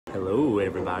Hello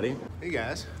everybody. Hey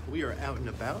guys, we are out and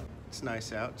about. It's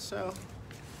nice out, so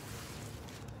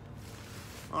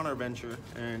on our venture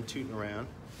and tooting around,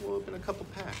 we'll open a couple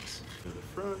packs. To the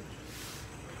front,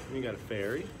 and you got a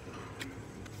fairy,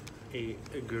 a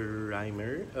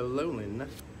grimer, a lowland,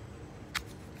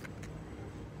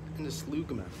 and a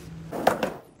slugma.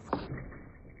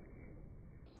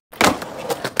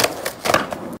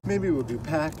 Maybe we'll do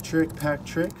pack trick.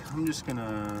 I'm just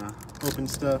gonna open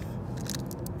stuff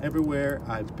everywhere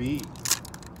I be.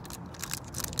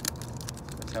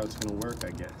 That's how it's gonna work,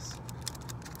 I guess.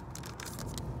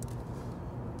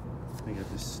 You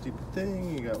got this stupid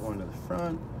thing, you got one to the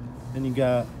front, then you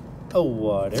got a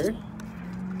water,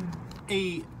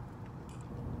 a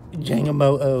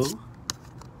Jangamoo,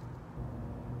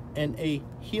 and a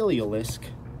Heliolisk.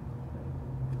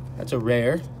 That's a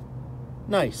rare.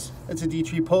 Nice. That's a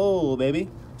D3 pole, baby.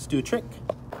 Let's do a trick.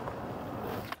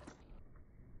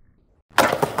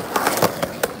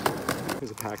 Here's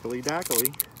a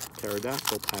Packily-Dackily,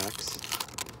 pterodactyl packs.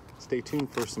 Stay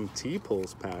tuned for some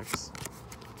T-Pulse packs.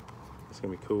 It's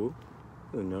gonna be cool.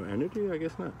 No energy? I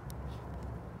guess not.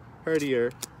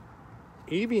 Herdier.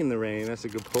 Eevee in the rain, that's a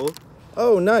good pull.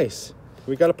 Oh, nice.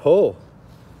 We got a pull.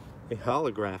 A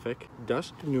holographic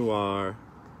Dust Noir.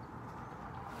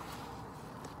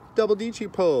 Double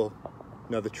D3 pull.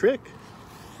 Another trick.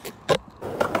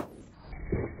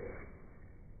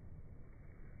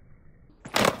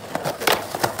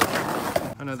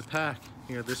 Another pack.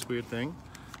 You got this weird thing.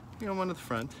 You got one at the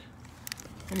front.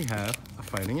 And you have a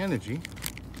Fighting Energy.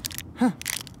 Huh.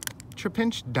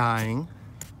 Trapinch Dying.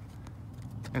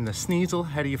 And the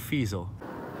Sneasel Hediofiesel.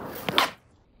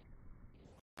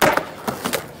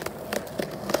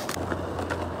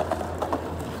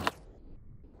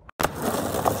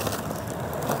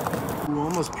 Ooh,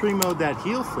 almost pre-mode that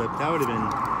heel flip. That would have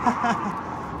been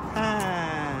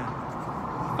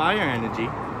Fire Energy.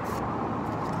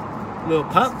 Little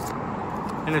pup.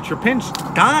 And a Trapinch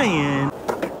Dying.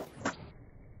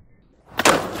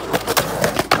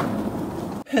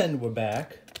 And we're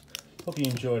back. Hope you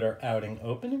enjoyed our outing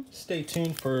opening. Stay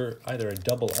tuned for either a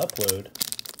double upload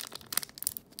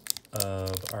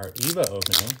of our EVA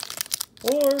opening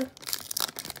or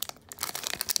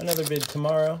another vid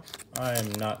tomorrow. I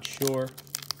am not sure.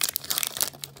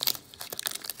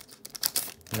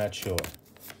 I'm not sure.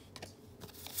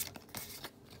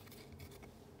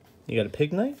 You got a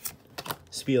Pig Knight,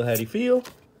 Spiel How Do You Feel?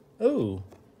 Oh,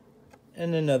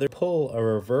 and another pull, a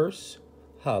reverse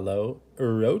hollow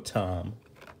Rotom.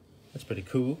 That's pretty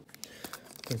cool.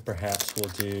 I think perhaps we'll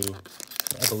do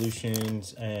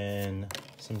evolutions and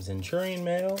some Centurion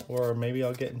mail, or maybe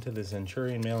I'll get into the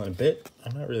Centurion mail in a bit.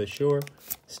 I'm not really sure.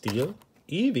 Steel,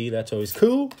 Eevee, that's always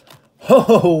cool.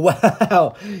 Oh,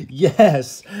 wow.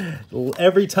 Yes.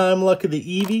 Every time luck of the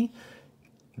Eevee.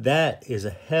 That is a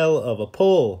hell of a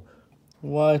pull.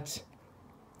 What?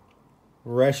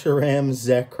 Reshiram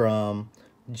Zekrom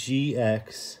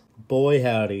GX. Boy,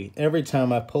 howdy. Every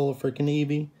time I pull a freaking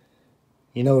Eevee,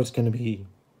 you know it's going to be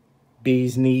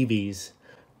bees and Eevees.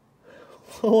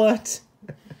 What?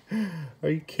 Are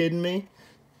you kidding me?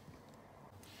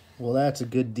 Well, that's a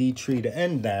good D3 to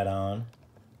end that on,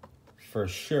 for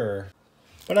sure.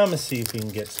 But I'm going to see if we can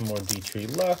get some more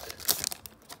D3 luck.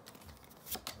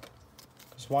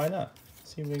 Because why not?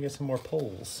 See if we can get some more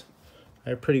pulls. I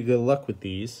have pretty good luck with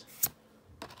these.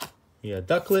 You got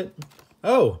Ducklet.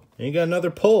 Oh, and you got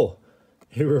another pull.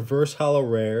 A reverse hollow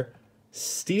rare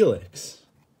Steelix.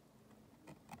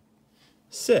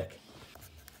 Sick.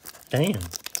 Damn.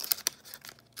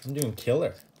 I'm doing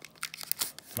killer.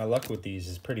 My luck with these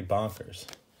is pretty bonkers.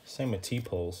 Same with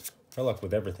T-Pulls. My luck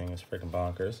with everything is freaking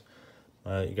bonkers.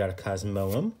 You got a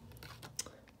Cosmoem.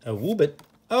 A Woobit.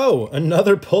 Oh,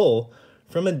 another pull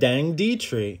from a dang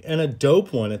D-Tree. And a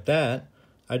dope one at that.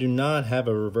 I do not have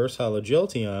a reverse hollow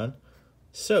Jolteon.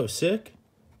 So sick.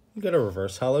 You got a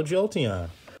reverse hollow Jolteon.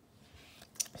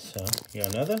 So, you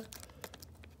got another.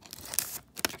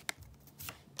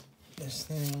 This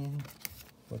thing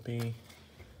would be...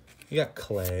 You got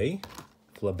Clay.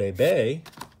 Flabébé.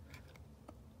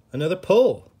 Another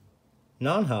pull.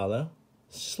 Non-hollow.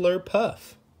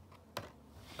 Slurpuff.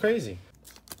 Crazy.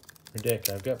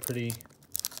 Ridiculous. I've got pretty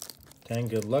dang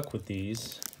good luck with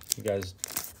these. You guys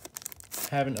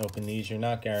haven't opened these. You're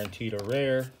not guaranteed a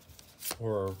rare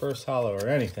or a reverse hollow or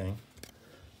anything.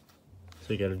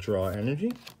 So you got to draw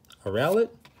energy. A Rowlet.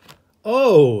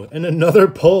 Oh, and another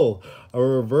pull. A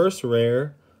reverse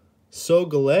rare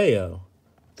Solgaleo.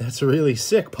 That's a really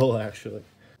sick pull, actually.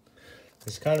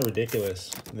 It's kind of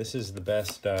ridiculous. This is the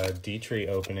best D-Tree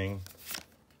opening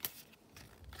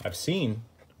I've seen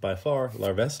by far.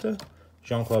 Larvesta,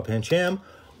 Jean-Claude Pancham,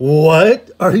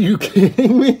 What? Are you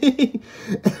kidding me?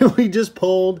 We just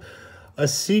pulled a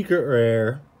secret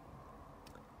rare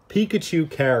Pikachu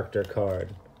character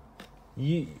card.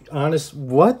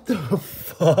 What the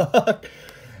fuck?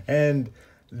 And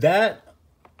that,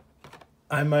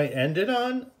 I might end it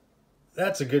on?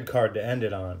 That's a good card to end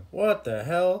it on. What the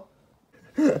hell?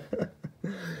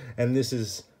 And this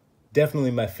is definitely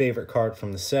my favorite card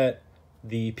from the set.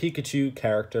 The Pikachu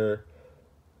character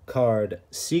card,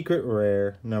 secret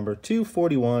rare, number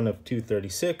 241 of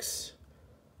 236.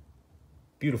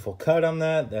 Beautiful cut on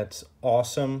that. That's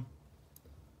awesome.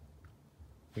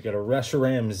 We got a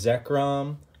Reshiram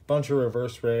Zekrom, bunch of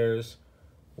reverse rares.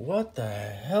 What the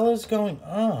hell is going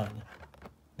on?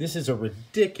 This is a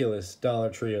ridiculous Dollar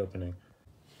Tree opening.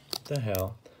 What the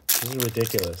hell? This is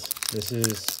ridiculous. This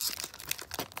is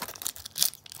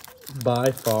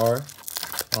by far,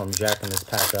 I'm jacking this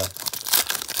pack up,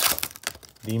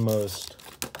 the most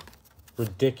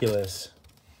ridiculous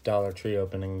Dollar Tree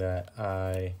opening that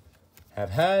I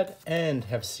have had and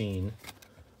have seen.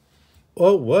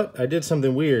 Oh, what? I did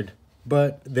something weird.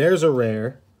 But there's a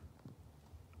rare.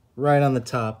 Right on the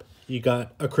top, you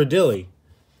got a Credilli.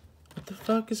 What the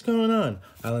fuck is going on?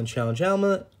 Island Challenge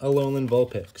Helmet, Alolan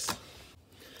Vulpix.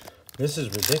 This is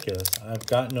ridiculous. I've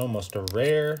gotten almost a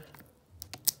rare.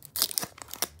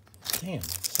 Damn,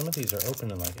 some of these are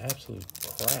opening like absolute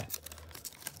crap.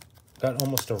 Got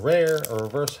almost a rare, a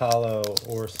reverse holo,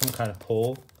 or some kind of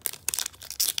pull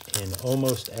in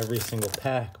almost every single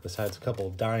pack, besides a couple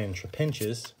of Dian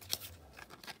Trapinches.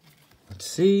 Let's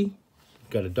see.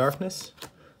 Got a Darkness,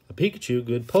 a Pikachu,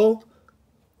 good pull.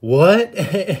 What?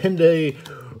 And a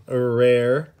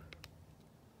rare.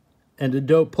 And a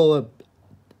dope pull-up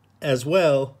as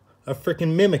well, a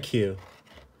freaking Mimikyu.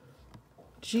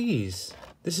 Jeez,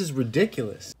 this is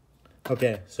ridiculous.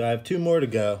 Okay, so I have two more to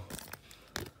go.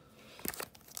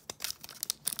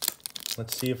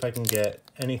 Let's see if I can get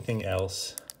anything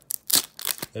else.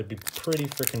 That'd be pretty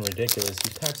freaking ridiculous.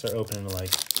 These packs are opening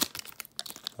like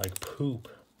poop.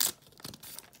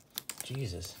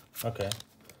 Jesus. Okay.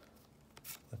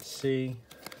 Let's see.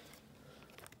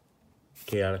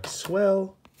 Chaotic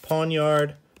Swell,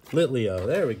 Pawniard, Litleo.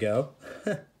 There we go.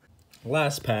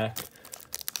 Last pack.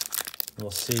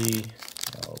 We'll see.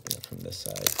 I'll open it from this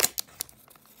side.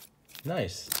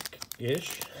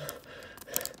 Nice-ish.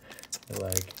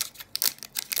 Like,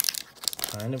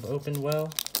 kind of opened well.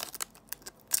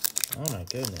 Oh my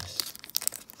goodness.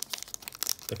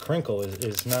 The crinkle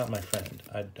is not my friend.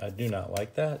 I do not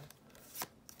like that.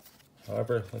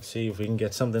 However, let's see if we can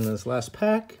get something in this last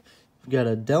pack. We got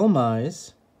a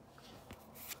Delmise.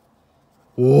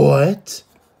 What?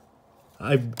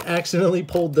 I accidentally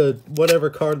pulled the whatever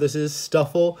card this is,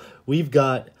 Stuffle. We've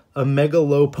got a Mega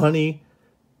Lopunny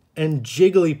and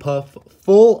Jigglypuff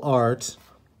full art.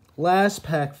 Last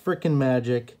pack freaking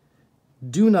magic.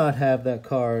 Do not have that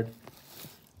card.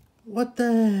 What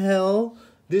the hell?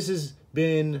 This has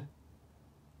been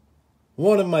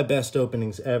one of my best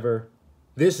openings ever.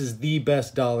 This is the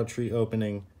best Dollar Tree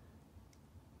opening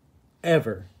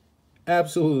ever.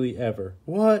 Absolutely ever.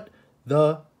 What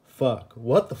the fuck?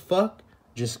 What the fuck?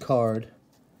 Just card.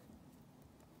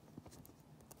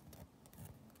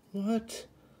 What?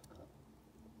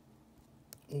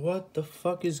 What the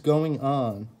fuck is going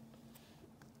on?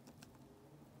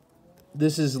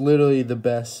 This is literally the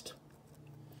best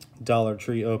Dollar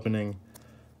Tree opening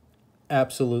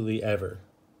absolutely ever.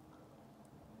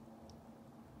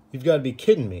 You've got to be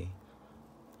kidding me.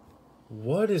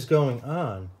 What is going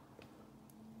on?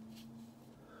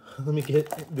 Let me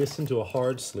get this into a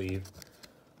hard sleeve.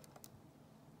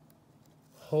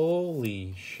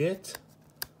 Holy shit.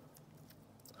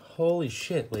 Holy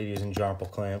shit, ladies and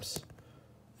jarple clamps.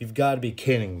 You've got to be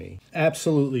kidding me.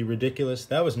 Absolutely ridiculous.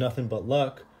 That was nothing but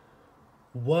luck.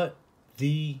 What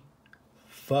the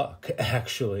fuck,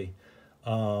 actually?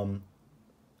 Let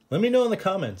me know in the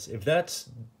comments if that's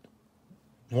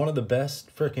one of the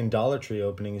best freaking Dollar Tree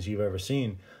openings you've ever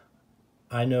seen.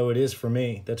 I know it is for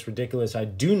me. That's ridiculous. I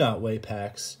do not weigh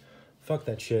packs. Fuck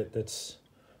that shit. It's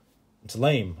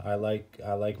lame. I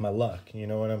like my luck. You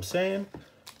know what I'm saying?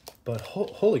 But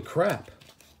holy crap.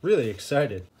 Really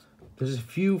excited. There's a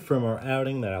few from our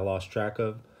outing that I lost track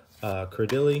of.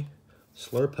 Credilli,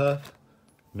 Slurpuff,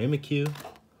 Mimikyu,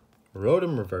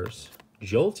 Rotom reverse,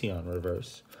 Jolteon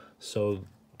reverse, so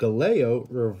Galeo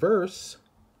reverse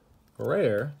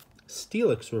rare,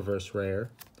 Steelix reverse rare,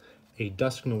 a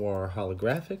Dusk Noir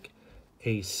holographic,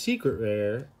 a secret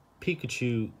rare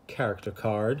Pikachu character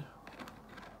card,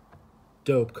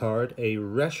 dope card, a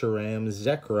Reshiram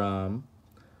Zekrom,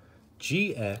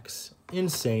 GX,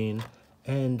 insane,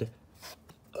 and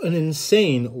an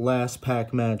insane last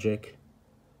pack magic.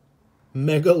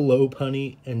 Mega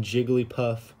Lopunny and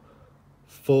Jigglypuff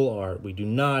full art. We do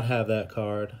not have that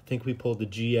card. I think we pulled the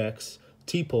GX.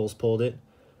 T-Pulls pulled it.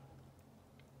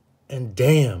 And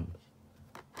damn,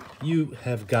 you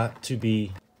have got to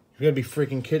be, you're going to be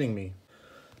freaking kidding me.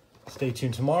 Stay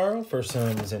tuned tomorrow for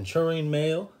some Centurion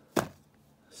mail,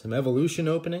 some evolution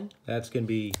opening. That's going to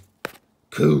be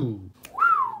cool.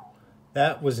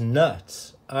 That was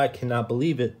nuts. I cannot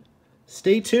believe it.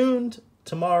 Stay tuned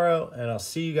tomorrow, and I'll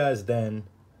see you guys then.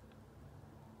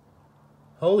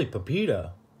 Holy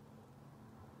Pepito.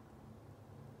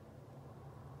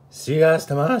 See you guys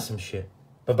tomorrow, some shit.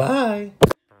 Bye-bye.